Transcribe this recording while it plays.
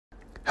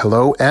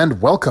Hello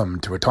and welcome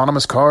to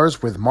Autonomous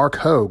Cars with Mark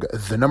Hogue,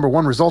 the number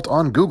one result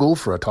on Google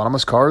for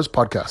autonomous cars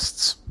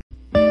podcasts.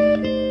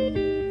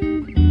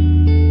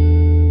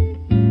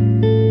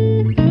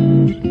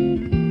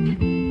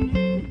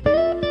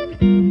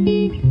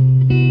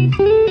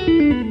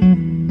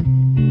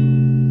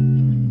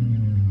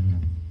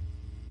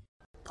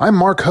 I'm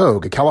Mark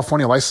Hogue, a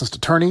California licensed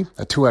attorney,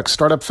 a 2X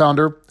startup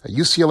founder, a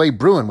UCLA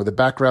Bruin with a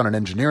background in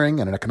engineering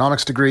and an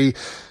economics degree,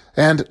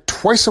 and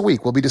twice a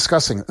week we'll be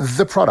discussing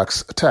the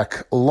products,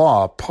 tech,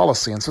 law,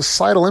 policy, and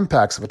societal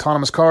impacts of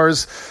autonomous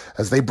cars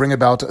as they bring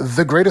about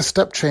the greatest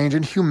step change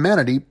in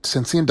humanity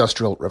since the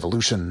Industrial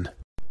Revolution.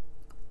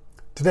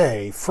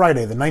 Today,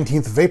 Friday, the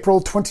 19th of April,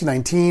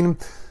 2019,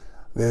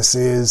 this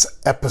is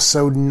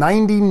episode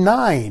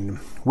 99,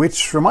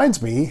 which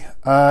reminds me,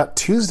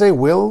 Tuesday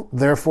will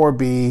therefore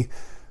be,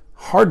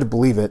 hard to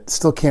believe it,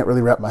 still can't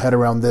really wrap my head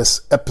around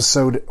this,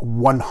 episode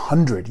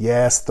 100.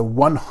 Yes, the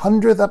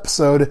 100th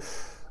episode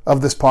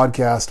of this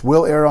podcast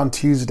will air on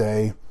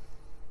Tuesday.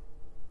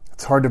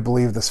 It's hard to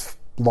believe this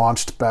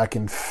launched back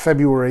in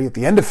February, at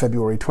the end of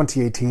February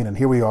 2018, and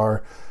here we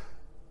are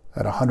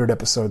at 100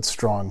 episodes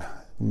strong,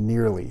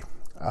 nearly.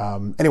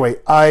 Anyway,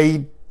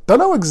 I don't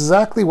know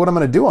exactly what I'm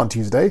going to do on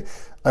Tuesday.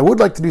 I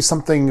would like to do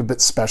something a bit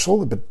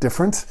special, a bit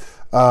different.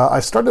 I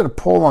started a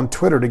poll on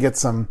Twitter to get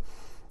some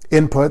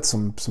input,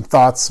 some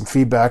thoughts, some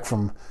feedback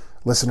from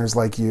listeners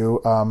like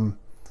you.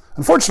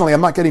 Unfortunately,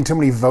 I'm not getting too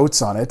many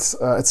votes on it.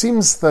 It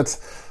seems that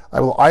I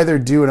will either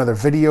do another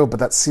video, but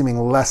that's seeming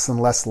less and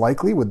less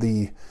likely with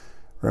the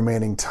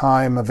remaining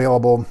time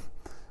available.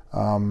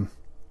 One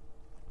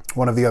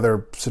of the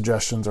other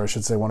suggestions, or I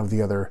should say one of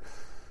the other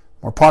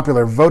more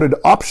popular voted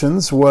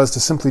options, was to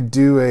simply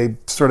do a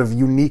sort of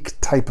unique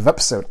type of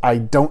episode. I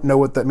don't know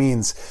what that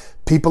means.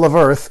 People of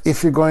Earth,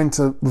 if you're going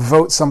to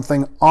vote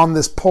something on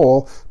this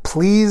poll,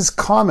 please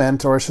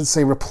comment, or I should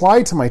say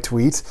reply to my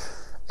tweet,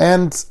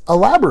 and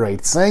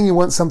elaborate. Saying you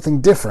want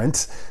something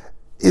different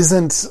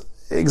isn't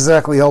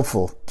exactly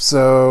helpful.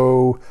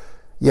 So,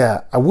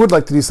 yeah, I would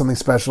like to do something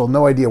special.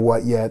 No idea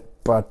what yet,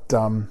 but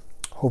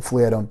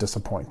hopefully I don't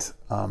disappoint.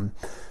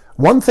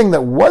 One thing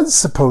that was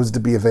supposed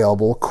to be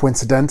available,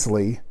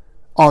 coincidentally,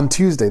 on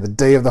Tuesday, the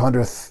day of the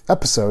 100th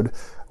episode,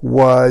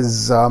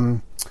 was,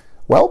 I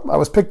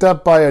was picked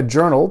up by a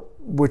journal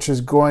which is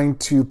going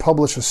to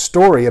publish a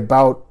story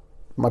about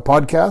my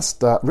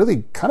podcast,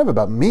 really kind of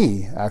about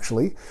me,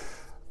 actually.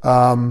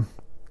 I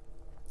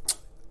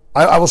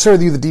will share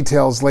with you the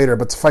details later,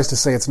 but suffice to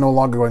say it's no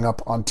longer going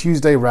up on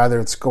Tuesday. Rather,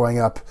 it's going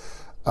up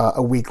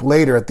a week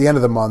later at the end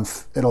of the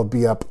month. It'll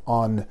be up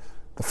on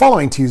the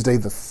following Tuesday,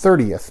 the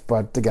 30th.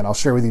 But again, I'll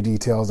share with you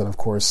details and, of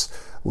course,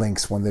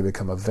 links when they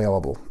become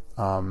available.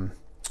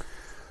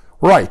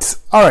 Right.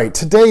 All right.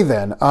 Today,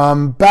 then,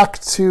 back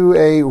to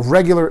a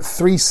regular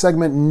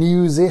 3-segment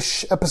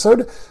news-ish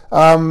episode.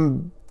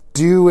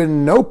 Due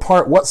in no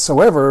part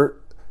whatsoever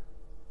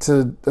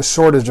to a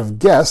shortage of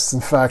guests. In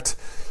fact,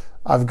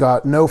 I've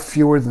got no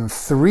fewer than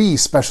 3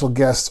 special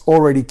guests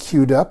already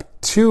queued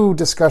up, 2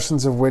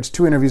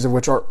 interviews of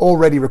which are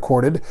already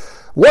recorded,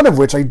 one of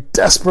which I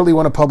desperately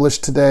want to publish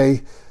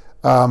today,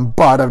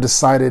 but I've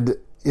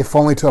decided, if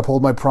only to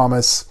uphold my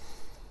promise,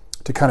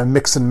 to kind of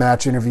mix and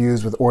match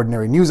interviews with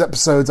ordinary news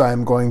episodes. I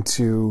am going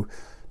to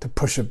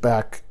push it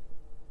back,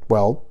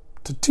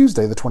 to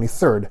Tuesday the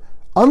 23rd,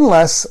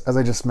 unless, as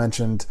I just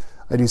mentioned,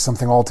 I do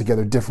something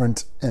altogether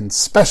different and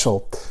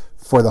special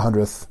for the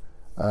 100th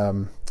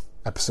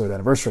episode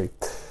anniversary.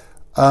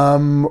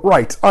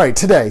 Right. All right.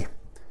 Today,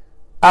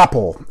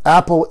 Apple.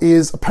 Apple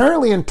is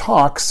apparently in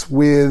talks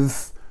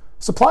with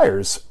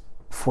suppliers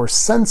for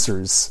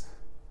sensors.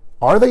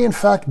 Are they, in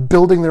fact,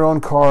 building their own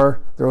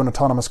car, their own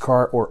autonomous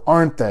car, or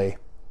aren't they?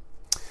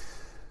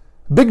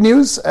 Big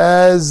news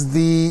as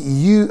the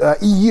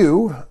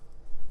EU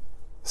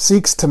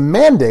seeks to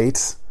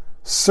mandate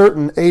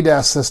certain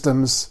ADAS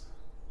systems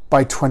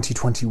by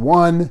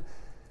 2021,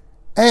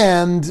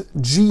 and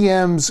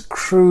GM's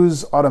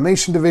Cruise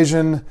Automation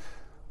division,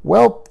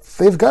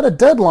 they've got a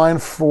deadline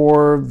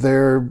for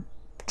their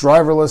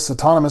driverless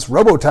autonomous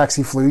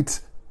robotaxi fleet,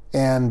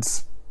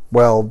 and,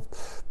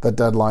 that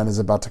deadline is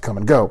about to come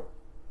and go.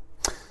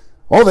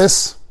 All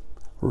this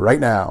right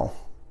now.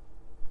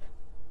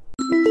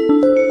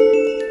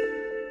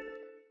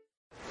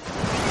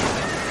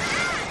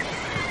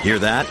 Hear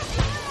that?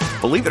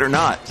 Believe it or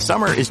not,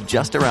 summer is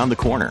just around the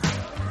corner.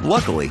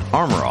 Luckily,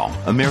 Armor All,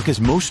 America's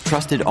most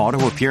trusted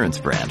auto appearance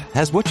brand,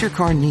 has what your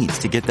car needs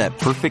to get that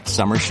perfect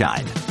summer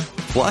shine.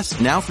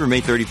 Plus, now through May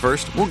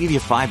 31st, we'll give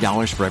you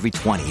 $5 for every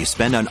 $20 you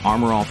spend on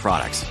Armor All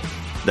products.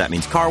 That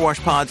means car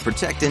wash pods,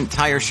 protectant,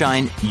 tire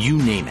shine, you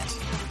name it.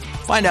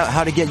 Find out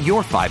how to get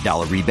your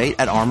 $5 rebate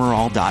at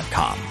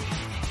armorall.com.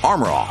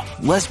 Armor All,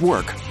 less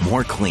work,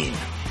 more clean.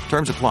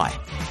 Terms apply.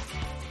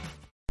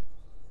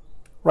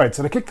 Right,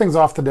 so to kick things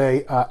off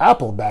today,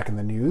 Apple back in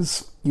the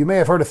news. You may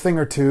have heard a thing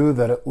or two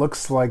that it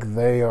looks like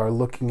they are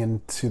looking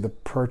into the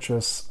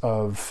purchase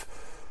of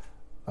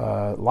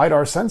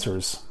LiDAR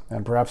sensors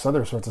and perhaps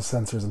other sorts of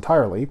sensors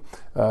entirely.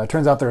 It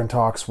turns out they're in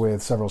talks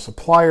with several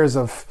suppliers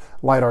of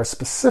LiDAR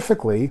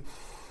specifically,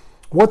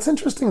 What's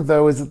interesting,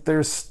 though, is that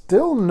there's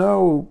still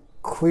no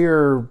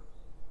clear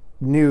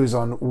news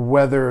on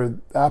whether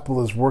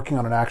Apple is working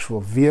on an actual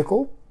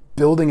vehicle,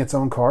 building its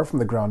own car from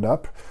the ground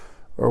up,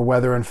 or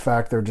whether, in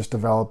fact, they're just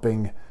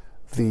developing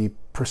the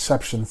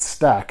perception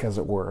stack, as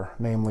it were,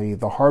 namely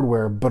the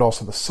hardware, but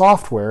also the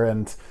software.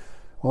 And,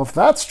 well, if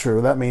that's true,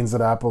 that means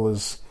that Apple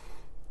is,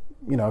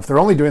 if they're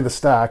only doing the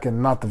stack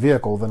and not the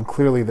vehicle, then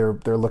clearly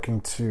they're looking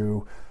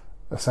to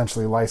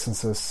essentially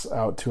license this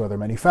out to other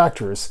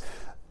manufacturers.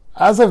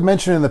 As I've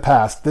mentioned in the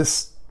past,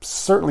 this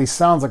certainly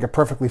sounds like a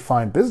perfectly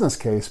fine business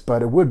case,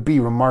 but it would be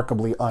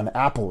remarkably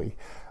un-Apple-y.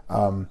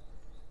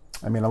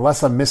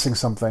 Unless I'm missing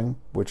something,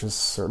 which is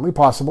certainly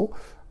possible.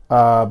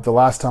 The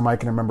last time I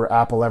can remember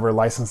Apple ever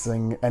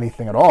licensing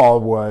anything at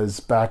all was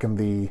back in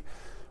the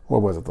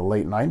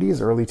late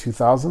 90s, early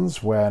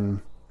 2000s,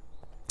 when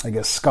I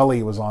guess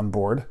Scully was on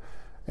board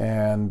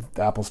and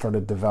Apple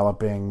started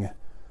developing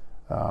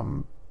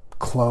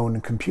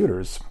clone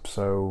computers.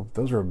 So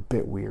those are a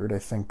bit weird. I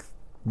think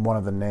one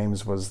of the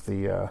names was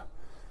I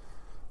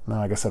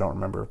guess I don't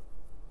remember.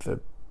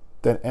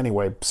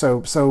 Anyway,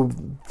 so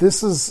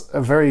this is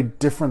a very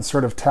different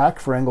sort of tack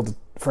for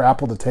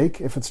Apple to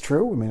take, if it's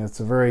true. I mean, it's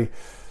a very,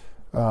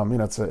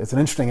 it's an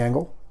interesting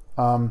angle.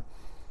 But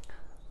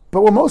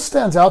what most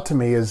stands out to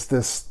me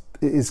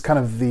is kind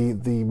of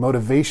the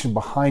motivation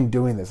behind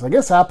doing this. I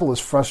guess Apple is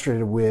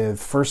frustrated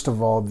with, first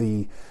of all,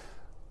 the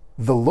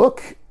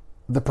look,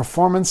 the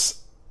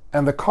performance,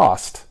 and the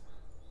cost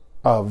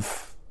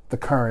of the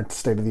current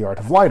state-of-the-art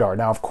of LiDAR.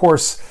 Now, of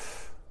course,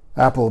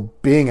 Apple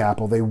being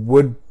Apple, they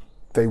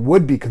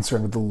would be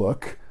concerned with the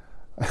look.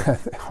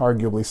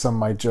 Arguably, some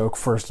might joke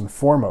first and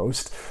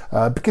foremost,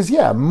 because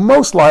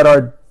most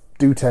LiDAR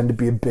do tend to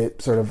be a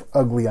bit sort of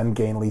ugly,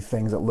 ungainly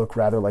things that look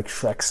rather like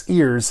Shrek's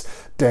ears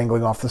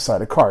dangling off the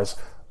side of cars.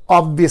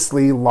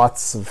 Obviously,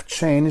 lots have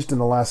changed in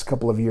the last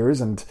couple of years,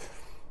 and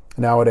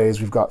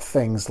nowadays we've got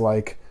things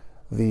like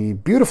the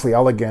beautifully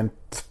elegant,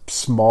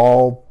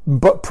 small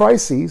but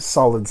pricey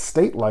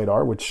solid-state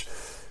LiDAR, which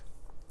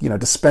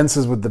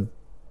dispenses with the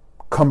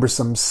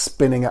cumbersome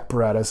spinning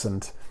apparatus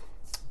and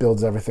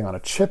builds everything on a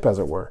chip, as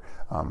it were.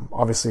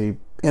 Obviously,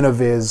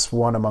 Innoviz,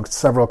 one amongst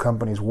several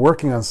companies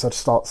working on such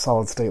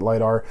solid-state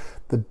LiDAR.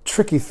 The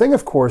tricky thing,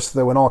 of course,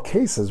 though, in all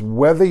cases,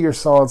 whether you're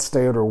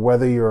solid-state or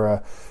whether you're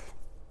a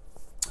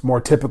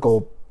more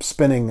typical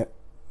spinning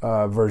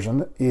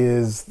version,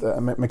 is the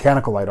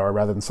mechanical LiDAR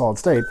rather than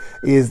solid-state,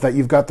 is that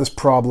you've got this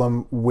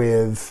problem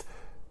with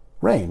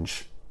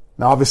range.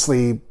 Now,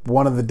 obviously,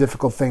 one of the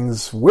difficult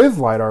things with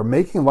LiDAR,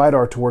 making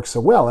LiDAR to work so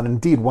well, and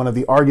indeed one of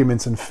the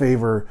arguments in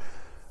favor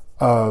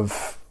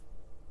of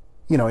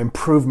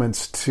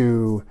improvements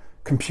to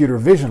computer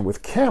vision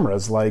with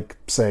cameras like,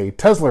 say,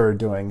 Tesla are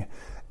doing,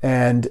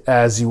 and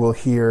as you will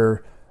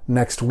hear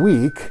next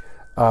week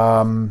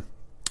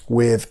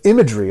with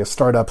Imagery, a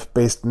startup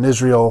based in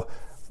Israel,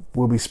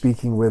 we'll be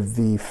speaking with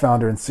the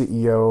founder and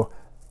CEO,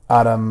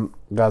 Adam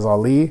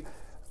Ghazali.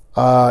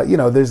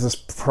 There's this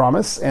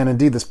promise, and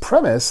indeed this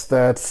premise,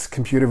 that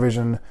computer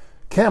vision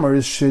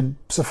cameras should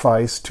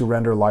suffice to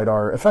render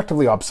LiDAR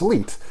effectively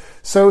obsolete.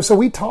 So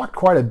we talked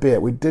quite a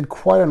bit. We did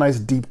quite a nice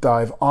deep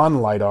dive on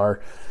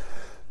LiDAR.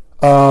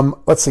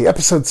 Let's see,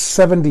 episode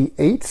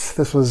 78.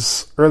 This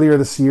was earlier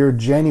this year,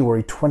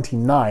 January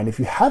 29. If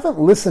you haven't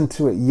listened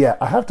to it yet,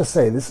 I have to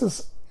say, this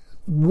is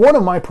one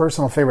of my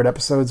personal favorite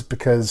episodes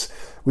because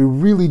we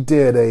really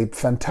did a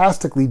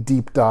fantastically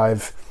deep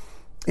dive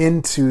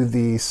into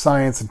the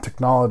science and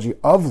technology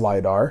of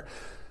LiDAR,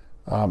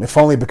 if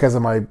only because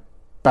of my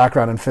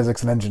background in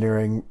physics and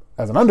engineering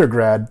as an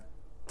undergrad.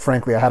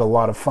 Frankly, I had a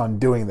lot of fun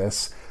doing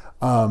this.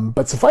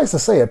 But suffice to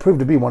say, it proved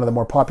to be one of the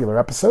more popular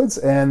episodes.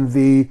 And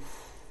the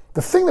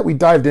thing that we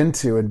dived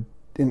into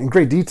in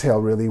great detail,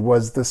 really,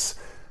 was this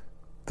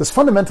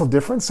fundamental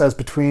difference as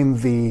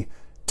between the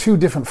two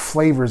different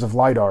flavors of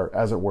LiDAR,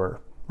 as it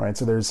were. Right?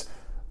 So there's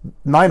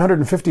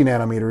 950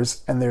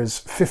 nanometers and there's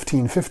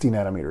 1550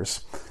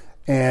 nanometers.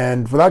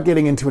 And without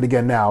getting into it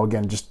again now,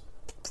 just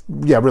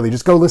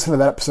go listen to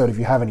that episode if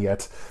you haven't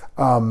yet.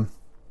 The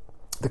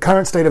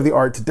current state of the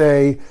art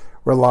today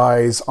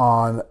relies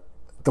on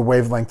the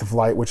wavelength of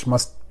light, which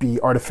must be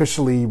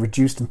artificially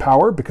reduced in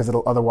power because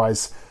it'll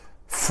otherwise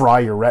fry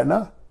your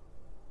retina.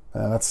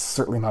 That's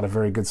certainly not a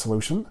very good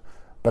solution.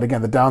 But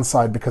again, the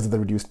downside because of the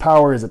reduced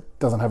power is it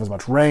doesn't have as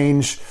much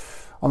range.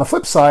 On the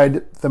flip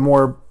side, the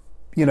more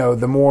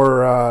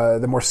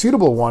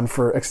suitable one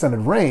for extended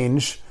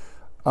range,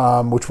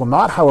 which will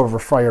not, however,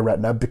 fry your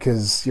retina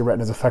because your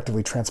retina is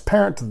effectively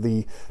transparent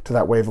to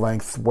that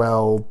wavelength.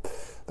 Well,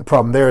 the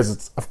problem there is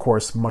it's, of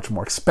course, much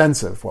more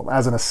expensive. Well,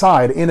 as an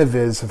aside,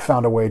 Innoviz have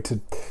found a way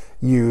to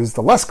use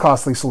the less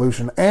costly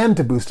solution and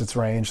to boost its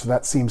range. So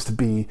that seems to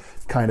be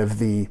kind of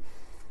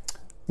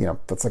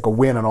that's like a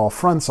win on all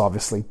fronts,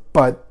 obviously.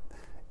 But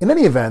in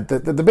any event,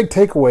 the big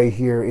takeaway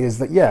here is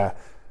that,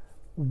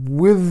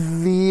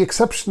 with the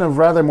exception of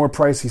rather more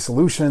pricey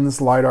solutions,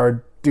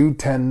 LiDAR do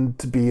tend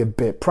to be a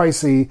bit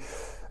pricey,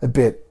 a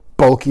bit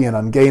bulky and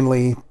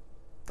ungainly,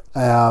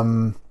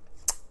 and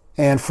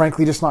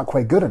frankly just not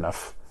quite good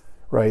enough.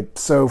 right?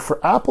 So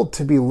for Apple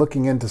to be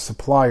looking into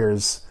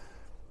suppliers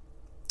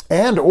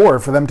and or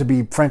for them to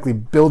be, frankly,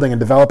 building and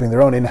developing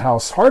their own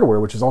in-house hardware,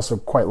 which is also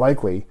quite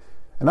likely.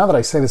 And now that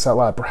I say this out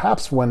loud,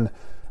 perhaps when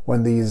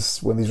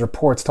these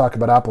reports talk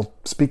about Apple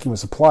speaking with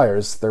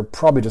suppliers, they're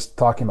probably just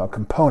talking about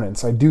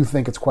components. I do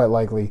think it's quite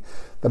likely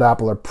that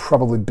Apple are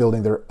probably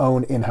building their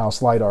own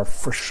in-house LiDAR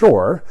for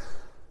sure.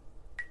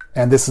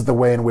 And this is the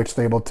way in which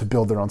they're able to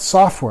build their own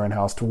software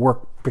in-house to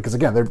work, because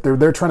again,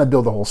 they're trying to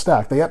build the whole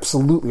stack. They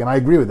absolutely, and I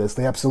agree with this,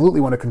 they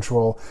absolutely want to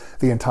control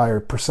the entire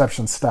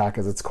perception stack,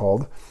 as it's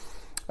called.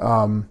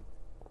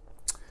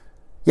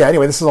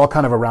 Anyway, this is all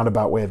kind of a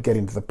roundabout way of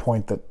getting to the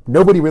point that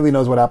nobody really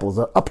knows what Apple is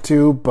up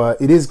to,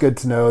 but it is good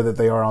to know that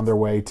they are on their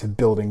way to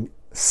building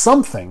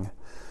something.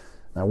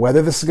 Now,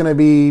 whether this is going to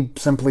be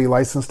simply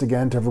licensed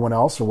again to everyone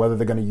else or whether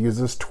they're going to use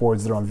this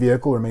towards their own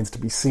vehicle remains to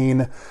be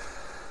seen.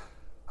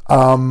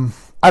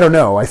 I don't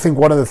know. I think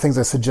one of the things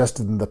I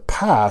suggested in the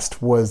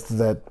past was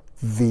that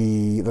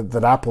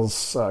that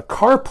Apple's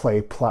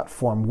CarPlay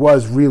platform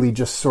was really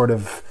just sort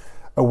of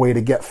a way to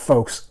get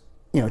folks,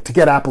 to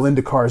get Apple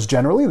into cars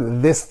generally.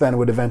 This then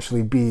would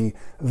eventually be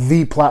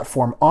the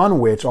platform on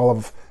which all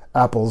of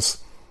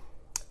Apple's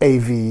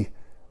AV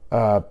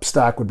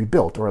stack would be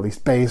built, or at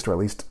least based, or at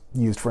least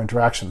used for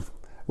interaction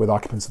with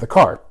occupants of the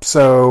car.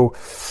 So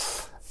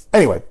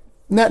anyway,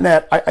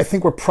 net, I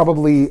think we're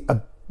probably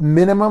a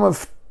minimum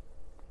of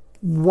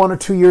 1 or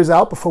 2 years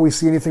out before we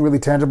see anything really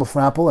tangible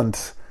from Apple, and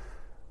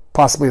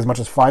possibly as much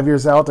as 5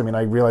 years out. I mean,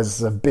 I realize this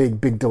is a big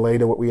delay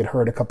to what we had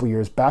heard a couple of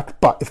years back,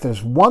 but if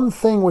there's one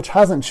thing which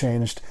hasn't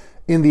changed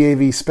in the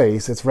AV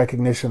space, it's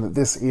recognition that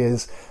this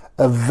is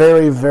a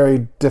very,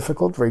 very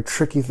difficult, very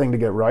tricky thing to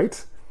get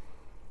right,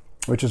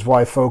 which is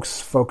why folks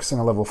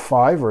focusing on level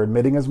 5 are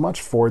admitting as much.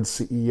 Ford's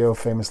CEO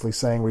famously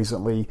saying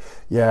recently,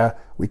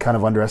 we kind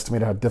of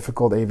underestimated how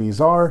difficult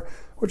AVs are,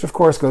 which of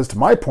course goes to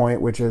my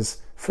point, which is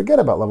forget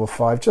about level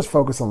 5, just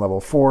focus on level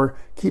 4,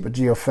 keep it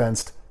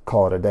geo-fenced,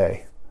 call it a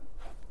day.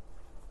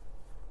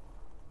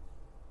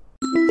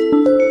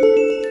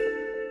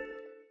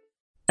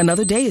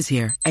 Another day is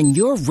here, and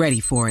you're ready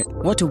for it.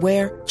 What to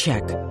wear?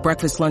 Check.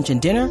 Breakfast, lunch,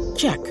 and dinner?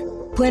 Check.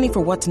 Planning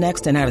for what's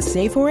next and how to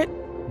save for it?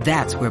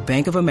 That's where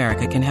Bank of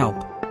America can help.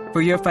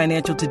 For your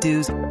financial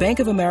to-dos, Bank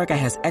of America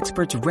has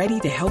experts ready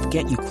to help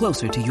get you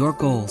closer to your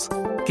goals.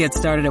 Get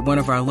started at one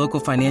of our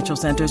local financial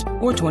centers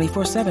or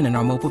 24/7 in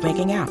our mobile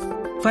banking app.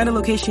 Find a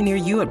location near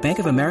you at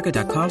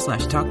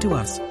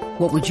bankofamerica.com/talktous.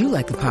 What would you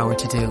like the power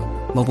to do?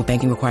 Mobile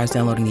banking requires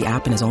downloading the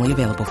app and is only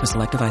available for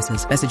select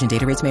devices. Message and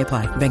data rates may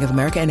apply. Bank of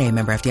America N.A.,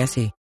 member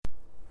FDIC.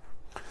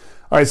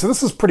 All right, so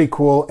this is pretty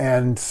cool,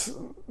 and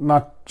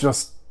not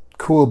just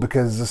cool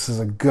because this is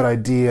a good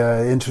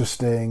idea,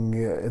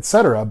 interesting,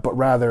 etc., but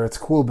rather it's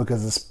cool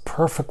because this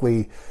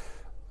perfectly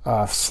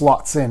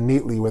slots in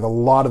neatly with a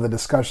lot of the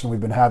discussion we've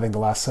been having the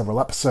last several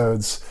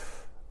episodes.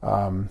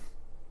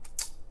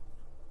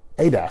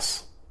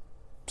 ADAS.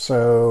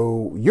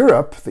 So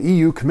Europe, the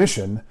EU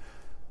Commission,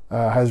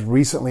 has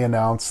recently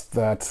announced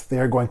that they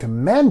are going to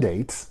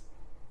mandate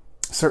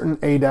certain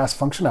ADAS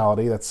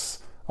functionality, that's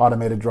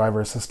automated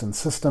driver assistance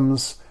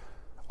systems,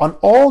 on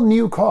all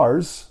new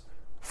cars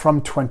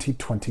from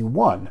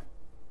 2021.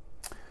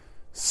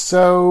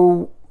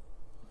 So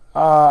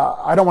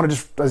I don't want to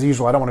just, as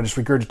usual, I don't want to just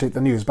regurgitate the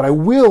news, but I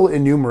will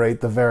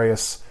enumerate the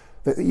various,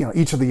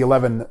 each of the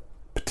 11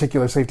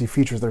 particular safety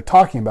features they're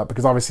talking about,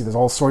 because obviously there's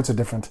all sorts of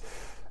different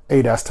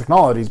ADAS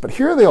technologies, but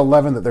here are the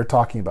 11 that they're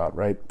talking about,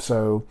 right?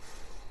 So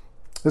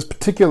this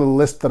particular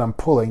list that I'm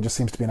pulling just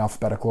seems to be in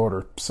alphabetical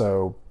order,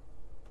 so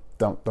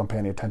don't pay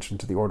any attention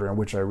to the order in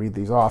which I read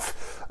these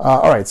off.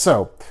 All right,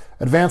 so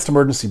advanced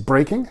emergency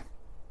braking,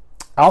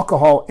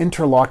 alcohol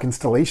interlock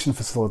installation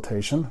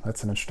facilitation,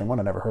 that's an interesting one,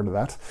 I never heard of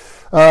that.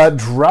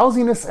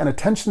 Drowsiness and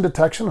attention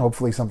detection,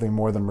 hopefully something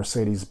more than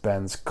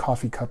Mercedes-Benz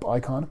coffee cup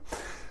icon.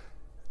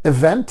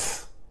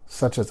 Event,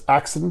 such as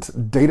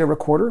accident data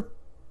recorder,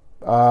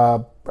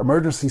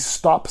 emergency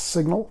stop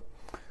signal,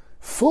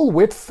 full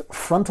width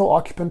frontal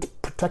occupant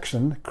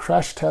protection,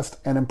 crash test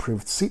and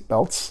improved seat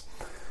belts,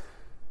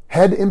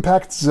 head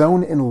impact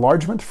zone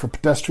enlargement for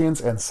pedestrians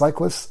and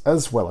cyclists,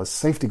 as well as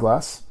safety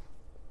glass,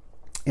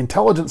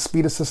 intelligent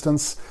speed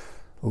assistance,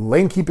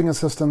 lane keeping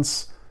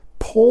assistance,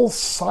 pole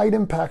side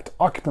impact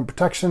occupant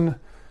protection,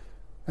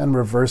 and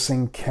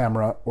reversing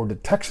camera or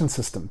detection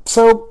system.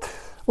 So,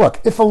 look,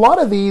 if a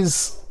lot of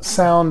these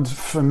sound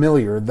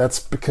familiar, that's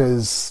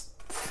because,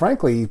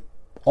 frankly,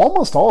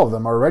 almost all of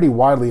them are already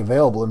widely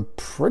available in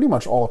pretty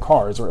much all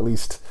cars, or at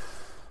least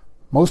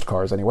most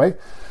cars anyway.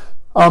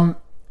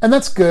 And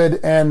that's good,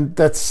 and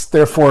that's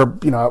therefore,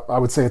 I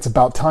would say it's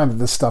about time that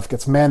this stuff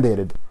gets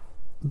mandated.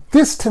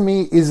 This to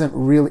me isn't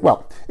really,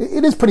 well,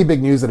 it is pretty big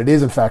news that it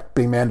is in fact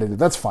being mandated,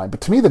 that's fine. But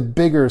to me the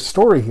bigger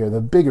story here, the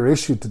bigger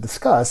issue to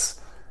discuss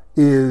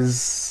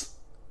is,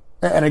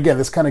 and again,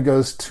 this kind of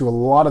goes to a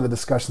lot of the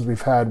discussions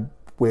we've had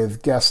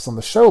with guests on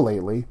the show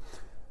lately.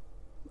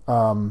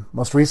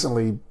 Most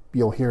recently,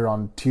 you'll hear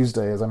on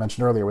Tuesday, as I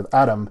mentioned earlier, with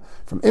Adam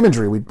from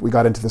Imagery, we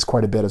got into this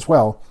quite a bit as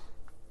well.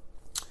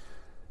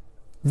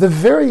 The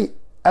very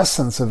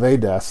essence of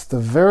ADAS, the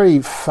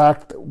very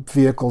fact that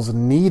vehicles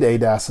need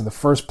ADAS in the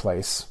first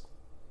place,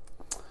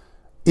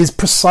 is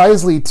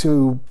precisely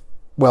to,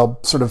 well,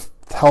 sort of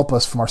help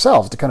us from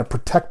ourselves, to kind of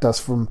protect us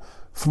from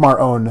our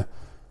own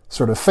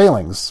sort of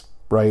failings,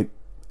 right?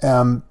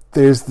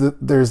 There's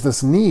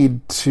this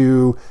need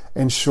to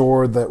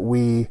ensure that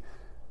we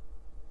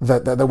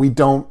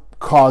don't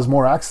cause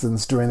more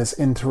accidents during this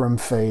interim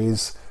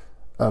phase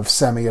of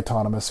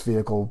semi-autonomous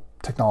vehicle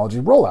technology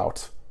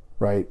rollout,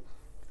 right?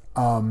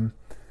 And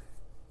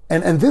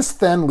this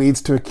then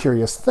leads to a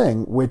curious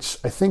thing, which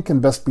I think can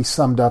best be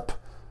summed up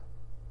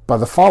by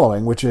the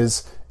following, which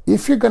is,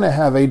 if you're going to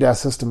have ADAS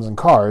systems in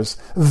cars,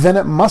 then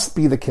it must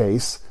be the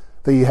case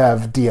that you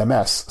have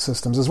DMS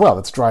systems as well.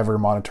 That's driver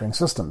monitoring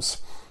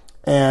systems.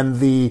 And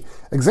the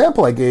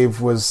example I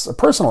gave was a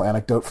personal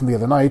anecdote from the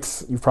other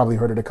night. You've probably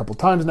heard it a couple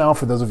times now.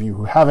 For those of you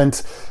who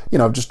haven't,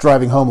 just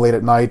driving home late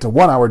at night, a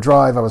 1-hour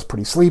drive, I was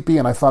pretty sleepy,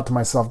 and I thought to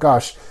myself,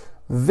 gosh,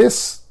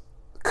 this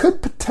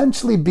could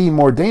potentially be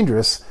more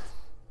dangerous,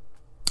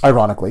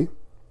 ironically,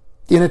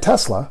 in a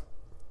Tesla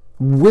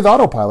with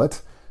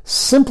autopilot,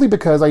 simply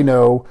because I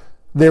know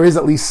there is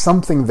at least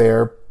something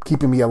there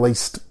keeping me at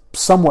least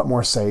somewhat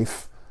more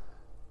safe,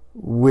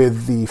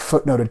 with the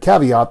footnoted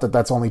caveat that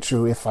that's only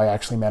true if I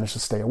actually manage to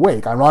stay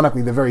awake.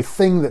 Ironically, the very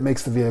thing that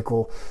makes the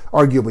vehicle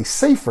arguably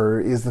safer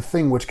is the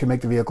thing which can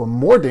make the vehicle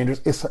more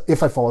dangerous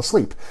if I fall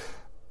asleep.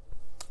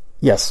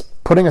 Yes,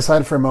 putting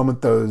aside for a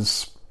moment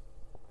those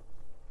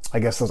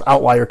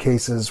outlier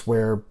cases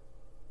where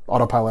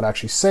autopilot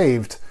actually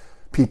saved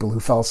people who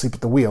fell asleep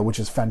at the wheel, which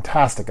is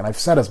fantastic, and I've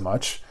said as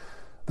much,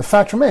 the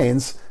fact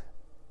remains,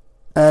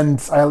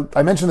 and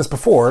I mentioned this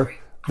before,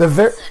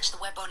 search the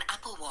web on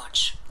Apple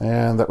Watch.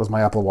 And that was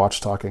my Apple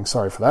Watch talking.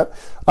 Sorry for that.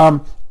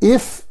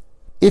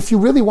 If you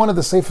really wanted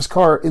the safest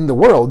car in the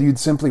world, you'd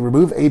simply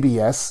remove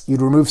ABS,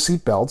 you'd remove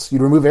seatbelts,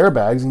 you'd remove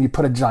airbags, and you'd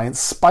put a giant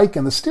spike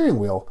in the steering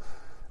wheel,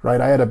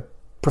 right? I had a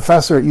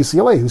professor at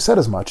UCLA who said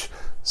as much.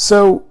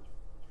 So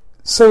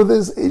it's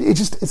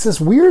this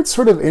weird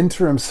sort of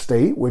interim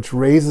state which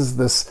raises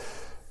this.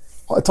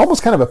 It's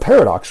almost kind of a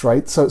paradox,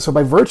 right? So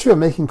by virtue of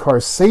making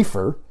cars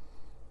safer,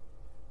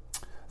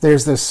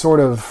 there's this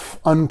sort of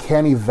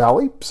uncanny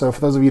valley. So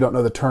for those of you who don't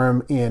know the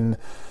term, in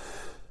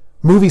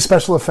movie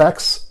special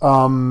effects,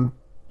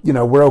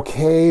 we're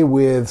okay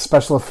with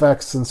special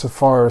effects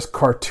insofar as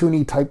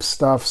cartoony type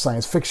stuff,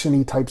 science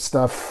fiction-y type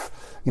stuff,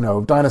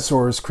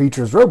 dinosaurs,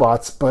 creatures,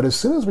 robots. But as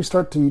soon as we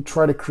start to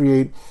try to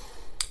create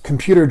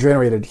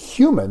computer-generated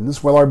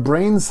humans, well, our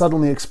brain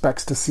suddenly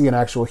expects to see an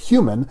actual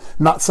human,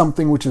 not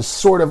something which is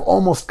sort of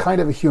almost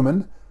kind of a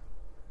human,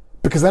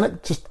 because then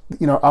it just,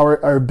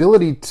 our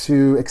ability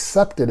to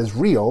accept it as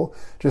real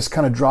just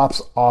kind of drops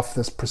off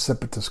this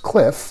precipitous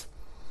cliff.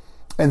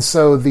 And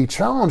so the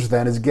challenge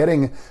then is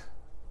getting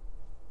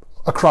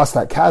across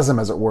that chasm,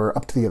 as it were,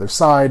 up to the other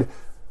side,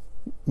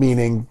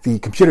 meaning the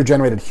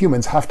computer-generated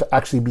humans have to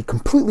actually be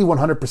completely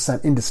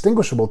 100%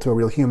 indistinguishable to a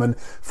real human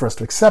for us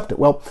to accept it.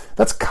 Well,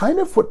 that's kind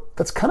of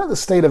the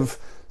state of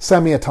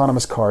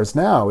semi-autonomous cars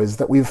now, is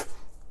that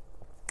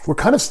we're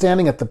kind of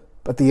standing at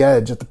the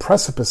edge, at the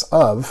precipice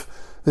of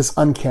this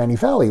uncanny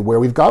valley, where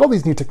we've got all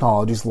these new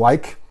technologies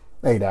like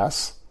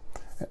ADAS,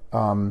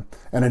 and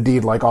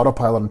indeed like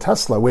autopilot and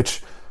Tesla,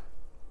 which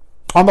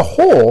on the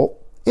whole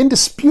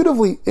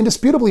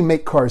indisputably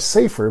make cars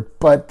safer,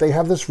 but they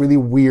have this really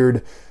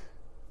weird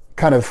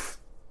kind of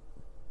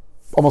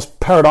almost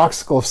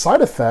paradoxical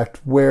side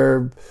effect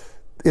where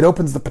it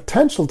opens the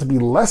potential to be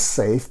less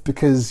safe,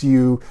 because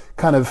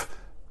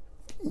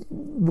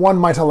one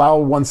might allow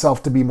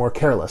oneself to be more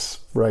careless,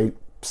 right?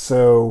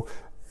 So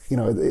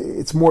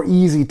it's more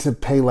easy to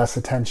pay less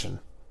attention.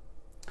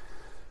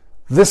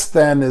 This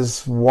then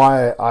is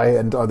why I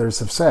and others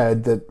have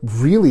said that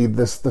really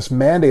this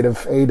mandate of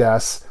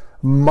ADAS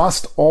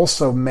must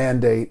also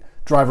mandate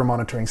driver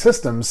monitoring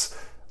systems.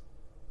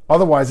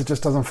 Otherwise, it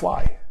just doesn't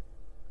fly.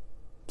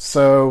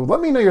 So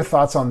let me know your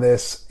thoughts on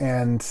this.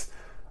 And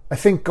I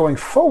think going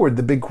forward,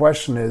 the big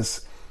question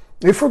is,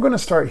 if we're going to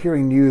start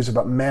hearing news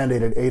about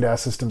mandated ADAS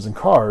systems in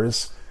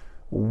cars,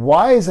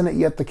 why isn't it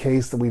yet the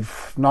case that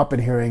we've not been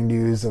hearing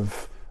news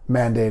of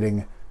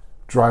mandating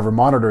driver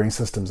monitoring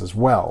systems as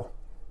well?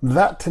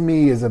 That, to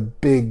me, is a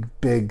big,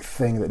 big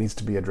thing that needs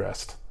to be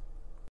addressed.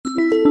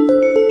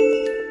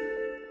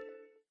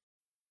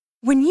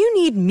 When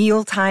you need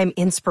mealtime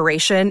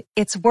inspiration,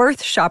 it's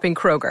worth shopping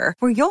Kroger,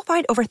 where you'll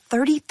find over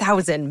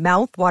 30,000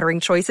 mouth-watering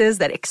choices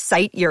that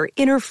excite your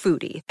inner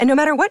foodie. And no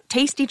matter what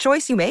tasty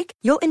choice you make,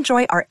 you'll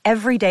enjoy our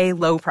everyday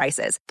low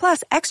prices,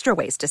 plus extra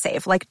ways to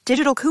save, like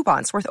digital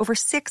coupons worth over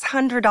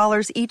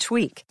 $600 each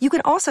week. You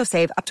can also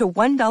save up to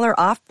 $1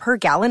 off per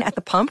gallon at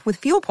the pump with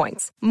fuel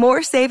points.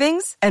 More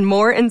savings and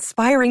more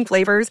inspiring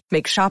flavors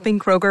make shopping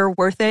Kroger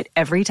worth it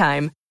every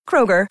time.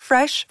 Kroger,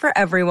 fresh for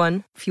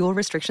everyone. Fuel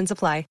restrictions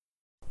apply.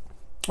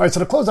 All right,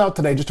 so to close out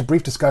today, just a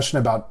brief discussion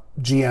about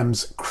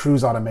GM's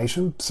Cruise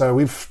Automation. So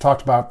we've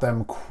talked about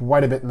them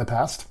quite a bit in the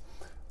past.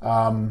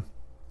 And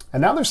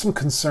now there's some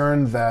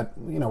concern that,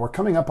 we're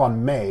coming up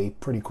on May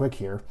pretty quick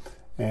here.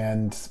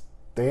 And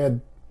they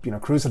had,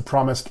 Cruise had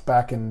promised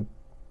back in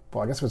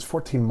well, I guess it was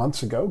 14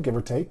 months ago, give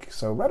or take.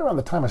 So right around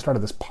the time I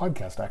started this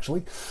podcast,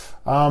 actually.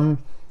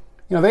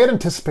 They had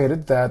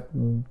anticipated that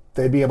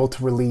they'd be able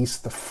to release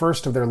the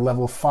first of their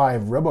level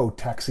 5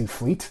 robo-taxi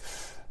fleet.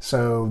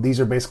 So these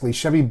are basically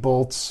Chevy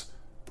Bolts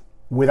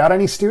without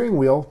any steering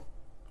wheel,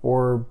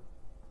 or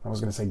I was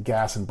going to say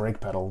gas and brake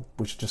pedal.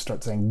 We should just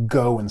start saying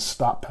go and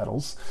stop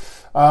pedals.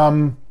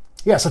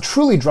 So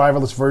truly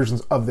driverless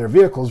versions of their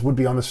vehicles would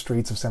be on the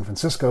streets of San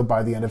Francisco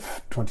by the end of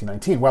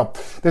 2019. Well,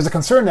 there's a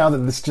concern now that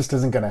this just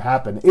isn't going to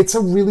happen. It's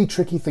a really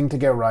tricky thing to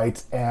get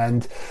right.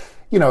 And,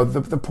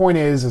 the point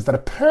is that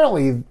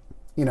apparently,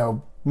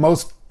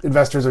 most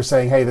investors are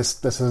saying, hey,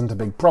 this isn't a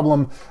big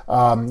problem.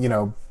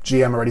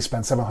 GM already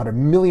spent $700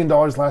 million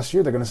last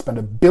year. They're going to spend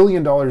 $1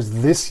 billion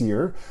this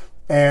year.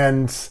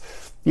 And,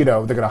 they're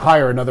going to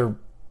hire another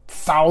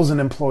 1,000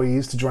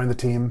 employees to join the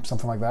team,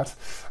 something like that.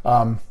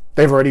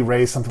 They've already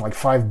raised something like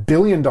 $5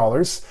 billion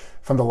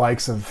from the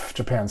likes of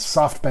Japan's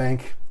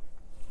SoftBank.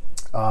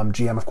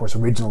 GM, of course,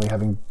 originally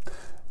having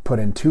put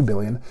in $2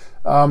 billion.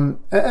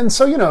 And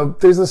so,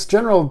 there's this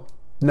general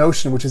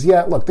notion, which is,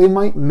 look, they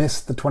might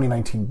miss the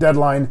 2019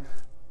 deadline.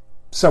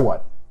 So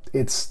what?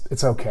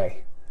 It's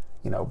okay.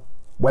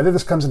 Whether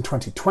this comes in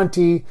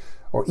 2020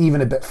 or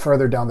even a bit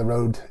further down the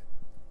road,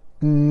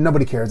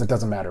 nobody cares. It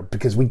doesn't matter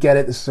because we get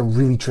it. This is a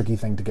really tricky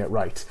thing to get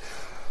right.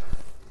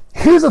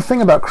 Here's the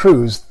thing about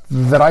Cruise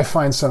that I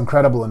find so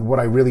incredible and what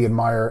I really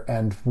admire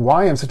and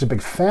why I'm such a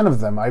big fan of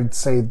them. I've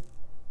said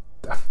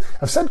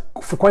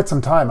for quite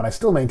some time, and I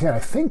still maintain, I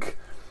think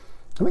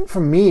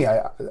for me,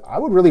 I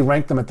would really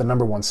rank them at the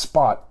number one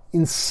spot.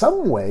 In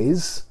some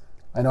ways,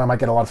 I know I might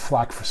get a lot of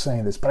flack for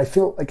saying this, but I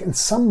feel like in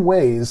some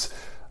ways,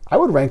 I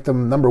would rank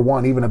them number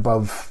one, even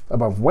above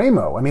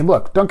Waymo. I mean,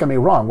 look, don't get me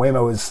wrong.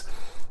 Waymo is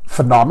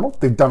phenomenal.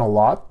 They've done a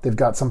lot. They've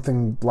got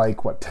something like,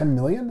 10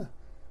 million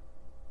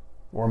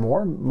or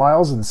more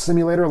miles in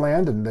simulator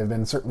land, and they've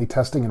been certainly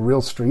testing in real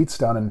streets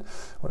down in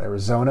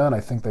Arizona, and I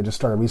think they just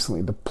started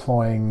recently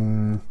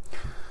deploying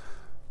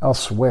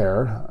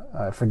elsewhere.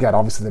 I forget.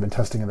 Obviously, they've been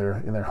testing in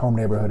their home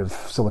neighborhood of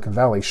Silicon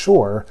Valley,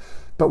 sure.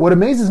 But what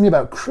amazes me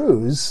about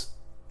Cruise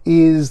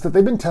is that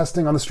they've been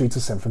testing on the streets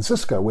of San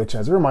Francisco, which,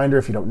 as a reminder,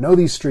 if you don't know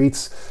these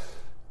streets,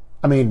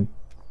 I mean,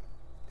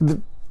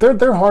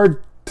 they're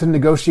hard to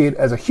negotiate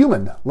as a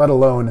human, let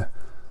alone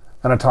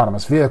an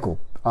autonomous vehicle.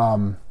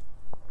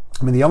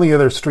 The only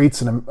other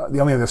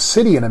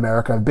city in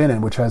America I've been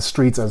in which has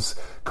streets as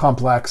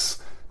complex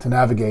to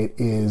navigate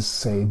is,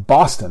 say,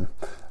 Boston.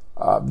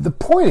 The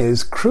point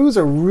is, Cruise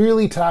are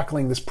really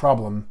tackling this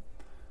problem,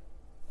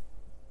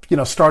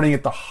 starting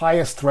at the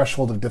highest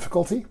threshold of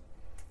difficulty.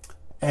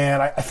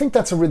 And I think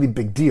that's a really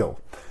big deal.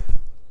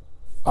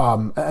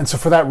 And so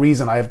for that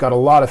reason, I've got a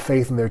lot of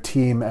faith in their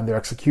team and their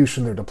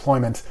execution, their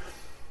deployment.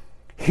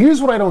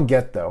 Here's what I don't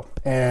get, though.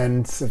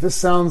 And if this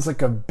sounds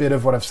like a bit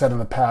of what I've said in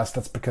the past,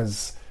 that's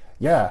because,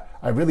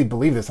 I really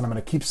believe this, and I'm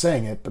going to keep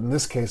saying it, but in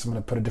this case, I'm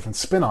going to put a different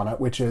spin on it,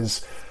 which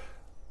is,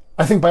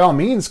 I think by all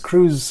means,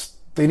 Cruise,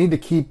 they need to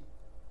keep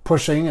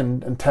pushing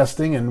and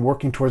testing and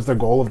working towards their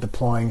goal of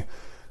deploying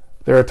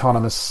their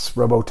autonomous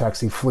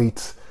robo-taxi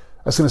fleet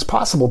as soon as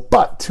possible.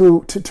 But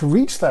to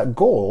reach that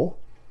goal,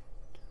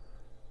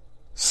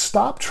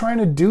 stop trying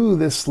to do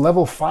this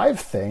level 5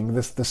 thing,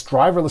 this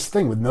driverless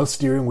thing with no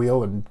steering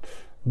wheel and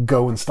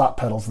go and stop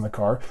pedals in the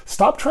car.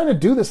 Stop trying to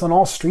do this on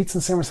all streets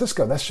in San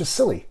Francisco. That's just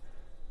silly.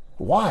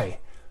 Why?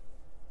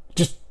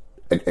 Just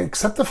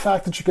accept the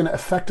fact that you're going to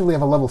effectively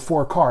have a level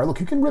 4 car. Look,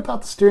 you can rip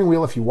out the steering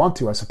wheel if you want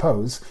to, I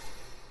suppose.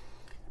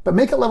 But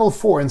make it level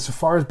 4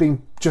 insofar as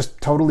being just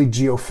totally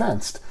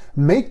geo-fenced.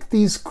 Make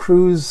these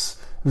Cruise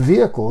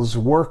vehicles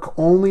work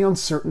only on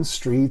certain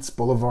streets,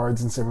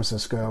 boulevards in San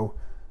Francisco.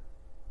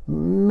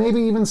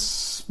 Maybe even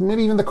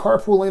the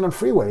carpool lane on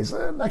freeways.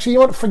 Actually, you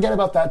know what? Forget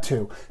about that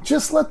too.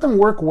 Just let them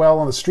work well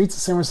on the streets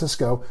of San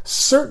Francisco,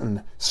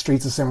 certain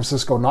streets of San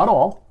Francisco, not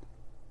all,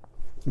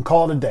 and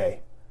call it a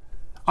day.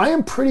 I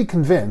am pretty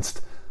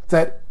convinced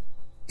that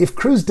if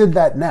Cruise did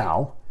that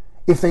now,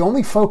 if they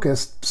only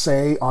focused,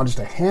 say, on just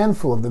a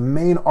handful of the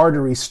main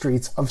artery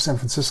streets of San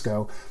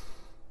Francisco,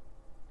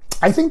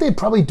 I think they'd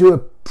probably do a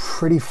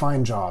pretty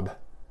fine job.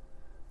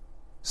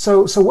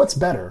 So what's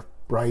better,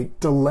 right?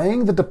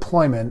 Delaying the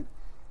deployment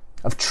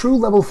of true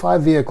level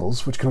 5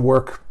 vehicles, which can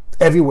work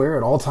everywhere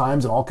at all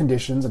times in all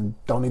conditions and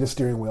don't need a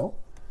steering wheel,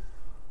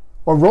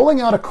 or rolling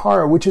out a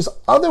car which is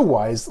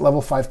otherwise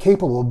level 5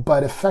 capable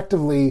but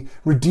effectively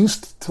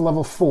reduced to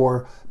level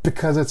 4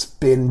 because it's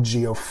been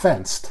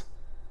geo-fenced.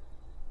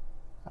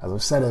 As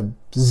I've said a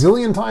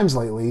zillion times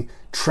lately,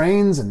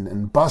 trains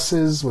and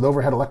buses with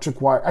overhead electric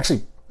wire,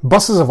 actually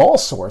buses of all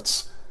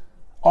sorts,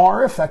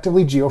 are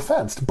effectively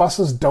geo-fenced.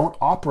 Buses don't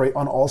operate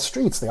on all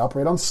streets. They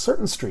operate on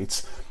certain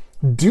streets.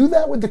 Do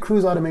that with the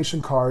Cruise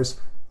automation cars,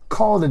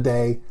 call it a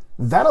day.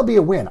 That'll be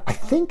a win. I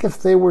think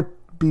if they would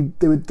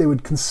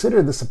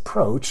consider this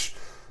approach,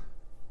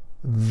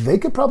 they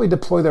could probably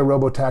deploy their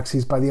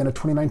robo-taxis by the end of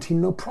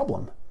 2019, no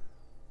problem.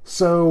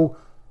 So,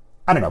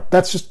 I don't know.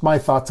 That's just my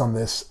thoughts on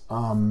this.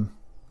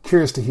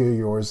 Curious to hear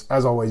yours.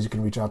 As always, you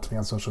can reach out to me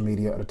on social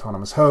media at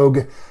Autonomous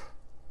Hogue.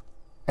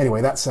 Anyway,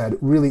 that said,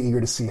 really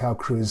eager to see how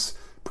Cruise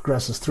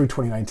progresses through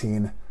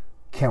 2019.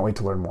 Can't wait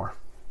to learn more.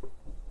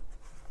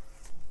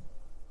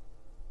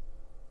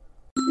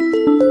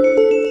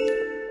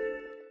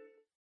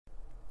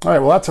 All right,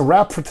 well, that's a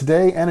wrap for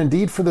today and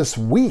indeed for this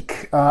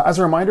week. As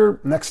a reminder,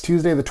 next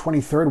Tuesday, the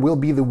 23rd, will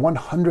be the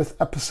 100th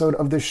episode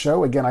of this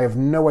show. Again, I have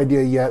no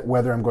idea yet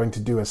whether I'm going to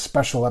do a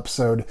special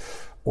episode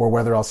or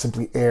whether I'll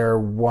simply air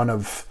one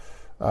of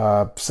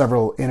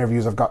several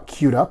interviews I've got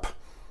queued up.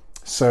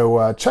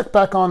 So check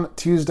back on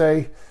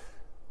Tuesday.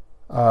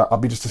 I'll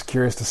be just as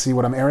curious to see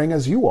what I'm airing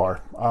as you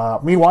are.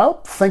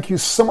 Meanwhile, thank you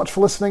so much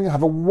for listening.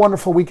 Have a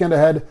wonderful weekend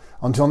ahead.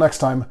 Until next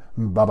time,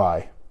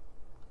 bye-bye.